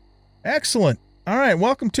 Excellent. All right,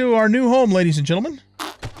 welcome to our new home, ladies and gentlemen.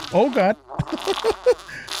 Oh God,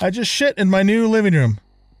 I just shit in my new living room.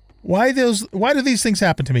 Why do these things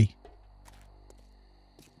happen to me?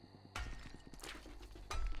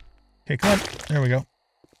 Okay, come on. There we go.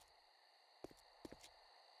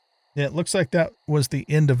 Yeah, it looks like that was the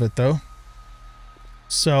end of it, though.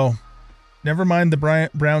 So, never mind the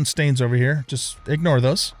brown stains over here. Just ignore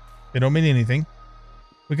those. They don't mean anything.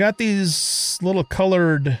 We got these little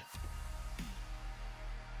colored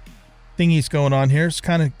thingies going on here. It's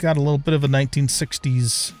kind of got a little bit of a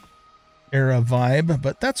 1960s era vibe,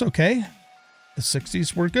 but that's okay. The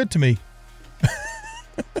 60s were good to me.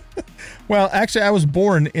 Well, actually, I was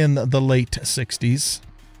born in the late 60s.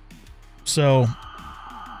 So,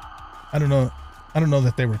 I don't know. I don't know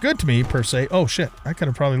that they were good to me, per se. Oh, shit. I could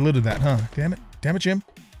have probably looted that, huh? Damn it. Damn it, Jim.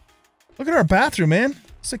 Look at our bathroom, man.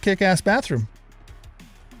 It's a kick-ass bathroom.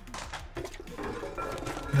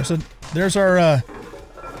 There's our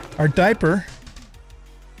diaper.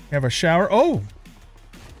 We have a shower. Oh!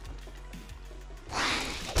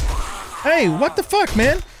 Hey, what the fuck,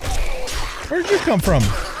 man? Where did you come from?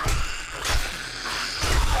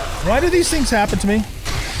 Why do these things happen to me?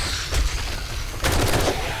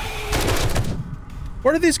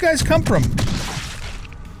 Where did these guys come from?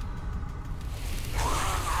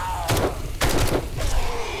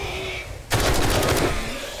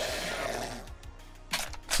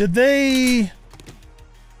 Did they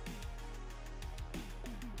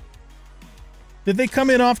come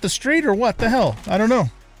in off the street or what the hell? I don't know.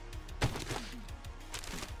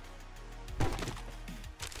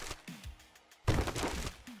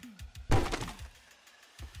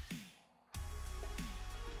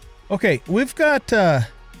 Okay, we've got,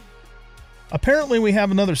 apparently we have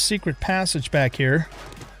another secret passage back here.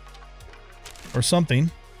 Or something.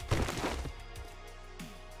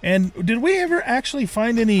 And did we ever actually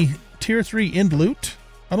find any tier 3 end loot?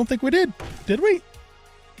 I don't think we did. Did we?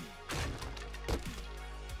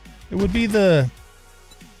 It would be the,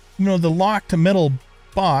 you know, the locked metal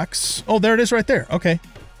box. Oh, there it is right there. Okay.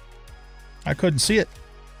 I couldn't see it.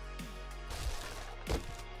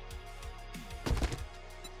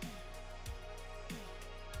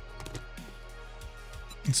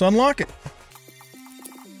 Let's unlock it.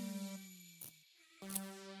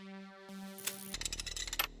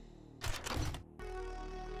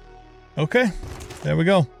 Okay, there we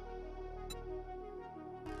go.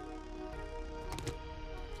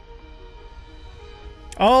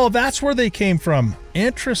 Oh, that's where they came from.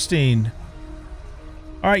 Interesting.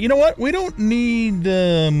 All right, you know what? We don't need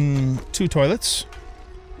 2 toilets.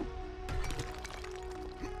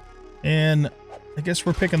 And I guess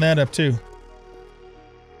we're picking that up too.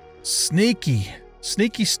 Sneaky.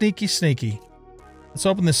 Sneaky, sneaky, sneaky. Let's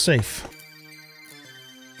open this safe.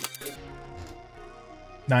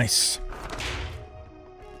 Nice.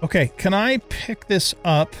 Okay, can I pick this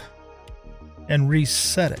up and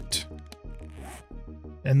reset it?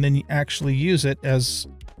 And then actually use it as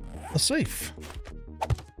a safe.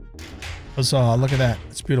 Huzzah, look at that.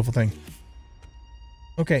 It's a beautiful thing.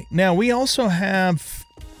 Okay, now we also have...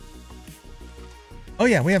 Oh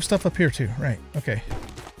yeah, we have stuff up here too. Right, okay.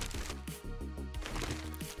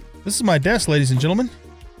 This is my desk, ladies and gentlemen.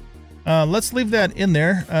 Let's leave that in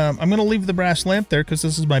there. I'm going to leave the brass lamp there because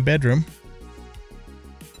this is my bedroom.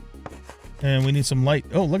 And we need some light.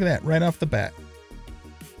 Oh, look at that, right off the bat.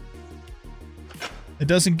 It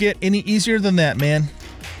doesn't get any easier than that, man.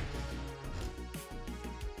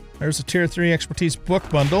 There's a tier 3 expertise book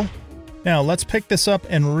bundle. Now, let's pick this up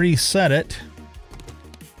and reset it.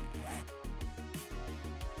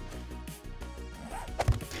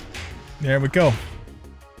 There we go.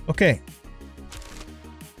 Okay.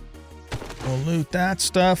 We'll loot that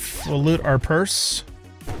stuff. We'll loot our purse.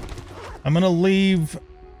 I'm gonna leave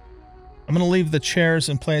the chairs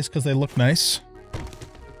in place because they look nice.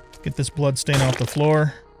 Get this blood stain off the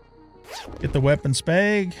floor. Get the weapons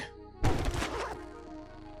bag.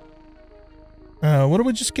 What did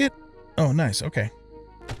we just get? Oh, nice. Okay.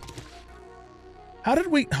 How did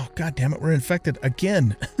we... Oh, god damn it. We're infected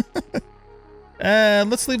again.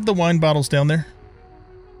 Let's leave the wine bottles down there.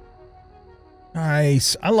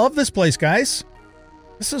 Nice. I love this place, guys.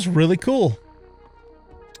 This is really cool.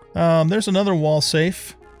 There's another wall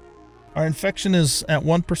safe. Our infection is at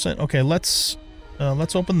 1%. Okay, let's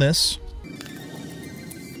open this.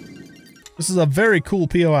 This is a very cool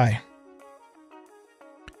POI.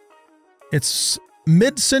 It's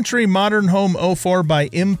Mid-Century Modern Home 04 by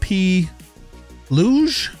MP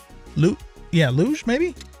Luge? Yeah, Luge,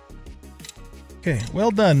 maybe? Okay,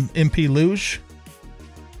 well done, MP Luge.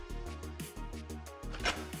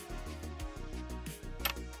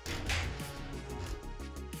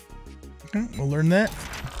 Okay, we'll learn that.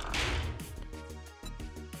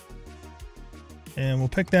 And we'll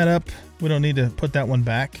pick that up. We don't need to put that one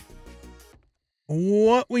back.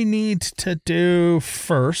 What we need to do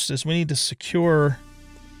first is we need to secure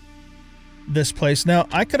this place. Now,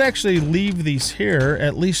 I could actually leave these here,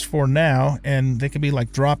 at least for now, and they could be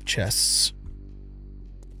like drop chests.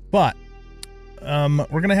 But we're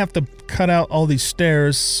going to have to cut out all these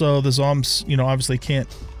stairs so the zombies, you know, obviously can't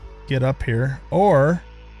get up here. Or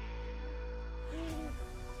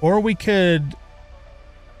we could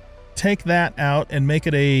take that out and make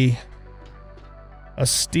it a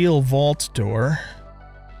steel vault door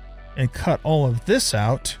and cut all of this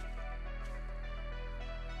out.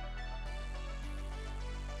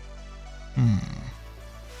 A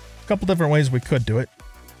couple different ways we could do it.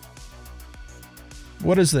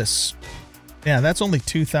 What is this? Yeah, that's only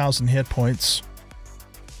 2,000 hit points.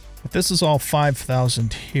 But this is all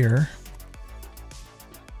 5,000 here.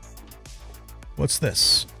 What's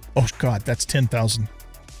this? Oh god, that's 10,000.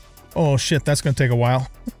 Oh shit, that's gonna take a while.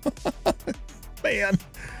 Man.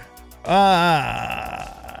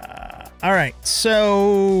 Alright,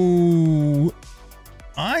 so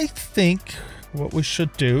I think what we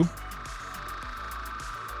should do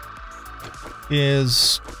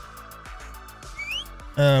is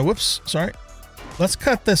whoops, sorry. Let's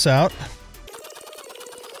cut this out.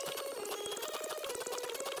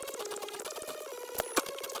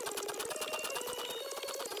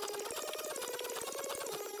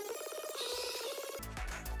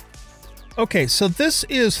 Okay, so this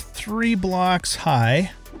is 3 blocks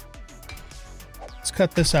high. Let's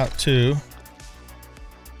cut this out too.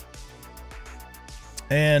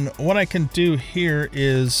 And what I can do here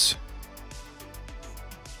is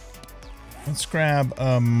let's grab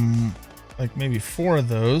like maybe 4 of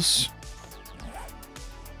those.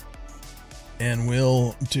 And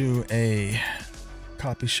we'll do a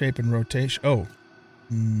copy, shape, and rotation. Oh.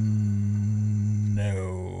 No.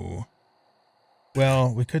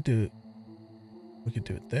 Well, we could do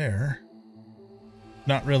it there.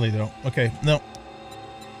 Not really though. Okay, no.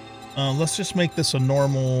 Let's just make this a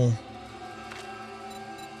normal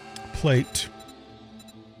plate.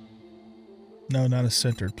 No, not a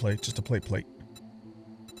centered plate, just a plate.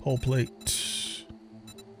 Whole plate.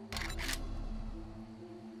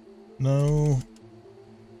 No.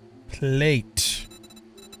 Plate.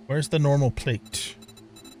 Where's the normal plate?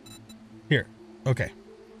 Here. Okay.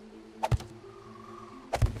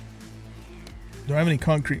 Do I have any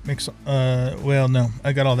concrete mix? Well, no.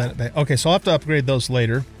 I got all that back. Okay, so I'll have to upgrade those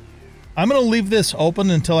later. I'm going to leave this open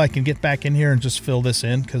until I can get back in here and just fill this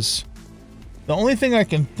in, because the only thing I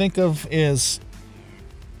can think of is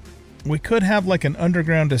we could have like an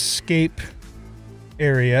underground escape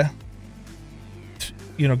area,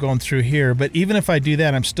 you know, going through here. But even if I do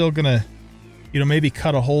that, I'm still going to, you know, maybe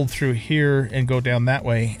cut a hole through here and go down that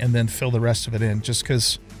way and then fill the rest of it in, just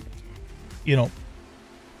because, you know,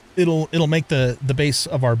 it'll make the base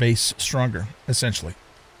of our base stronger, essentially.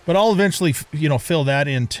 But I'll eventually, you know, fill that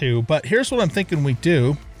in too. But here's what I'm thinking we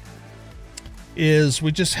do is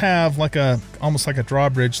we just have like almost like a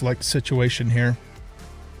drawbridge like situation here.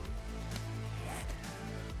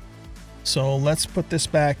 So let's put this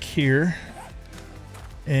back here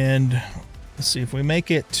and let's see if we make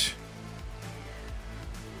it.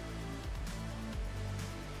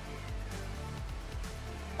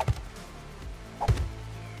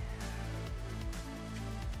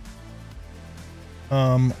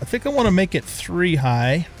 I think I want to make it 3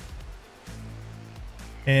 high.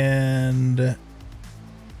 And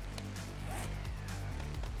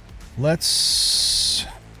let's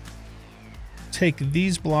take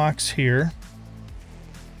these blocks here.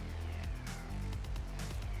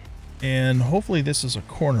 And hopefully this is a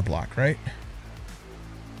corner block, right?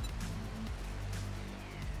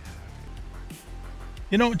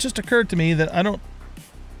 You know, it just occurred to me that I don't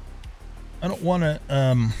want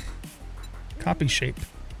to copy shape.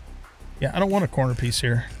 Yeah, I don't want a corner piece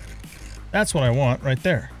here. That's what I want right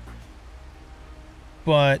there.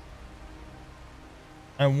 But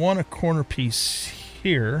I want a corner piece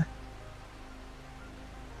here.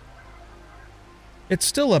 It's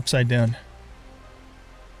still upside down.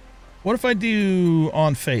 What if I do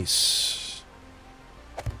on face?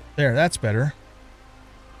 There, that's better.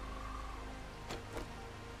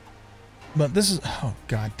 But this is, oh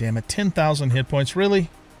god damn it, 10,000 hit points,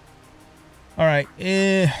 really? All right,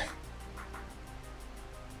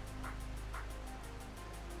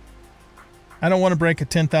 I don't want to break a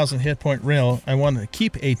 10,000 hit point rail. I want to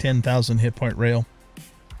keep a 10,000 hit point rail.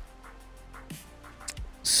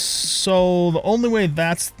 So the only way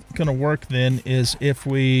that's going to work then is if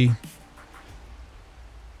we...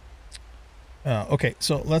 okay,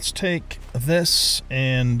 so let's take this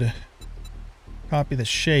and copy the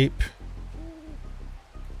shape.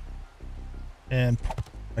 And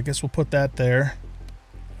I guess we'll put that there.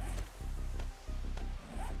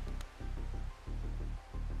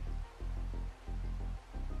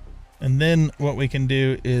 And then what we can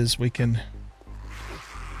do is we can...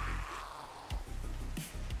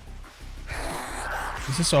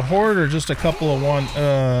 Is this a horde or just a couple of one?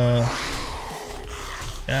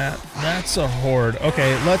 That's a horde.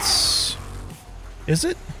 Okay, let's... Is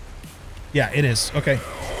it? Yeah, it is. Okay.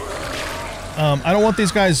 I don't want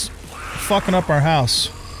these guys fucking up our house.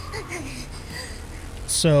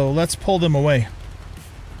 So let's pull them away.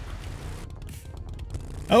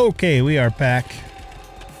 Okay, we are back.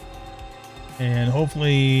 And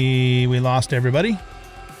hopefully we lost everybody.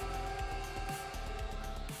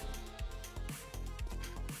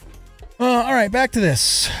 All right, back to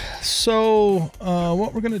this. So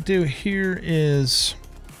what we're going to do here is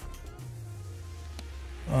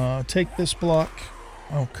take this block.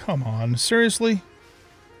 Oh, come on. Seriously?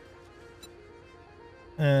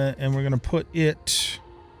 And we're going to put it...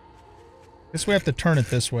 I guess we have to turn it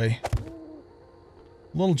this way.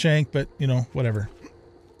 A little jank, but, you know, whatever.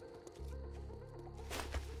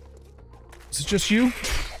 Is it just you?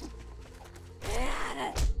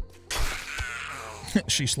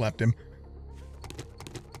 She slapped him.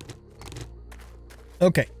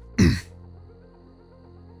 Okay.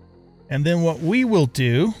 And then what we will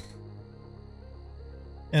do...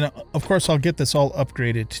 And, of course, I'll get this all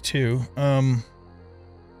upgraded, too.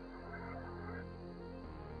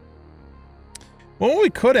 What we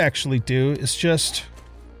could actually do is just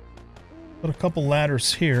put a couple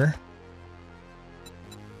ladders here.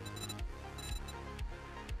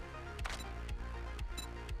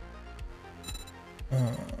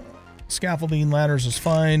 Scaffolding ladders is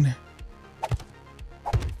fine.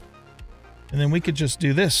 And then we could just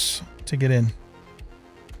do this to get in.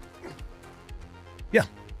 Yeah,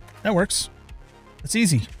 that works. That's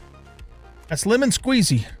easy. That's lemon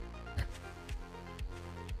squeezy.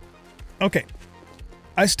 Okay.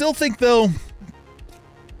 I still think, though,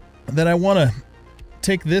 that I want to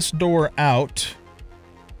take this door out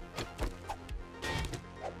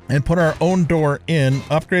and put our own door in,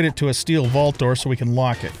 upgrade it to a steel vault door so we can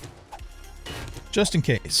lock it. Just in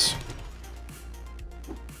case.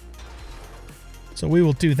 So we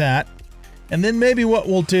will do that. And then maybe what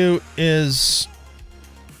we'll do is...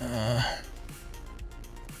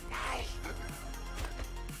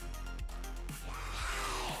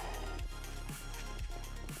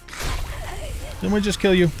 Didn't we just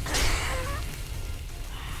kill you?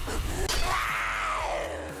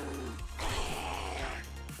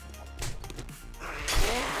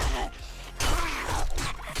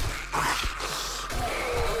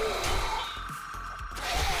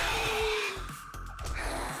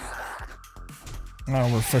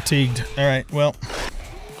 Oh, we're fatigued. All right, well.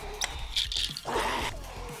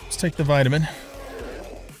 Let's take the vitamin. I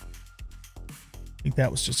think that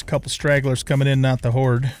was just a couple stragglers coming in, not the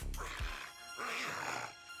horde.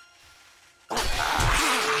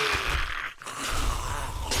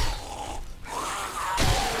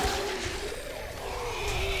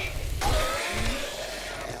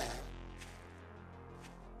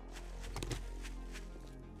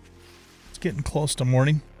 It's getting close to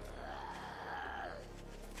morning.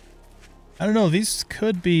 I don't know, these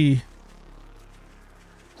could be...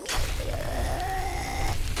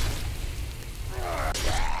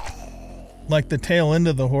 like the tail end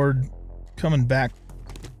of the horde coming back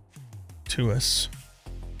to us.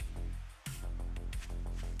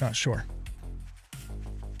 Not sure.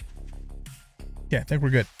 Yeah, I think we're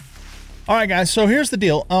good. Alright guys, so here's the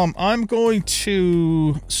deal. I'm going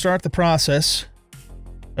to start the process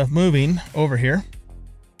of moving over here.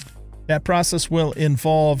 That process will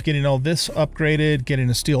involve getting all this upgraded, getting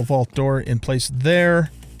a steel vault door in place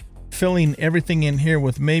there, filling everything in here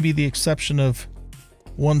with maybe the exception of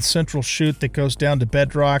one central chute that goes down to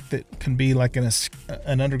bedrock that can be like an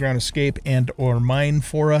underground escape and or mine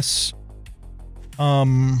for us.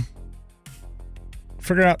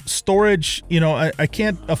 Figure out storage. You know, I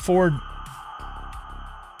can't afford...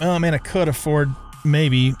 Oh man, I could afford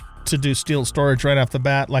maybe to do steel storage right off the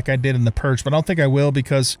bat like I did in the Purge, but I don't think I will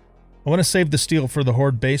because I want to save the steel for the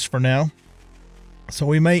horde base for now. So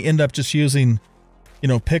we may end up just using, you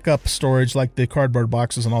know, pickup storage like the cardboard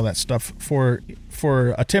boxes and all that stuff for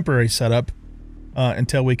a temporary setup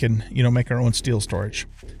until we can, you know, make our own steel storage.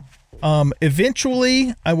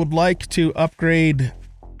 Eventually, I would like to upgrade,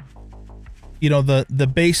 you know, the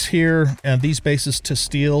base here and these bases to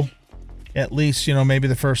steel. At least, you know, maybe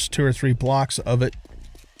the first 2 or 3 blocks of it.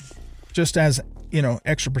 Just as, you know,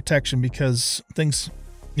 extra protection because things...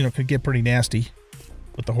 you know, could get pretty nasty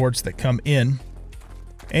with the hordes that come in.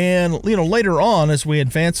 And, you know, later on, as we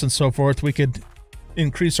advance and so forth, we could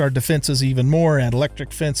increase our defenses even more, add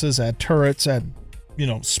electric fences, add turrets, add, you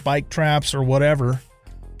know, spike traps or whatever.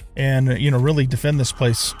 And, you know, really defend this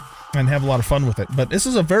place and have a lot of fun with it. But this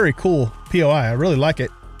is a very cool POI. I really like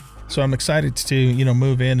it. So I'm excited to, you know,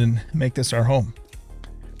 move in and make this our home.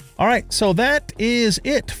 All right, so that is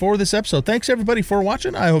it for this episode. Thanks everybody for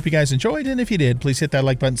watching. I hope you guys enjoyed, and if you did, please hit that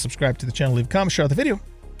like button, subscribe to the channel, leave a comment, share the video,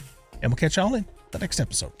 and we'll catch y'all in the next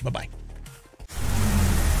episode. Bye-bye.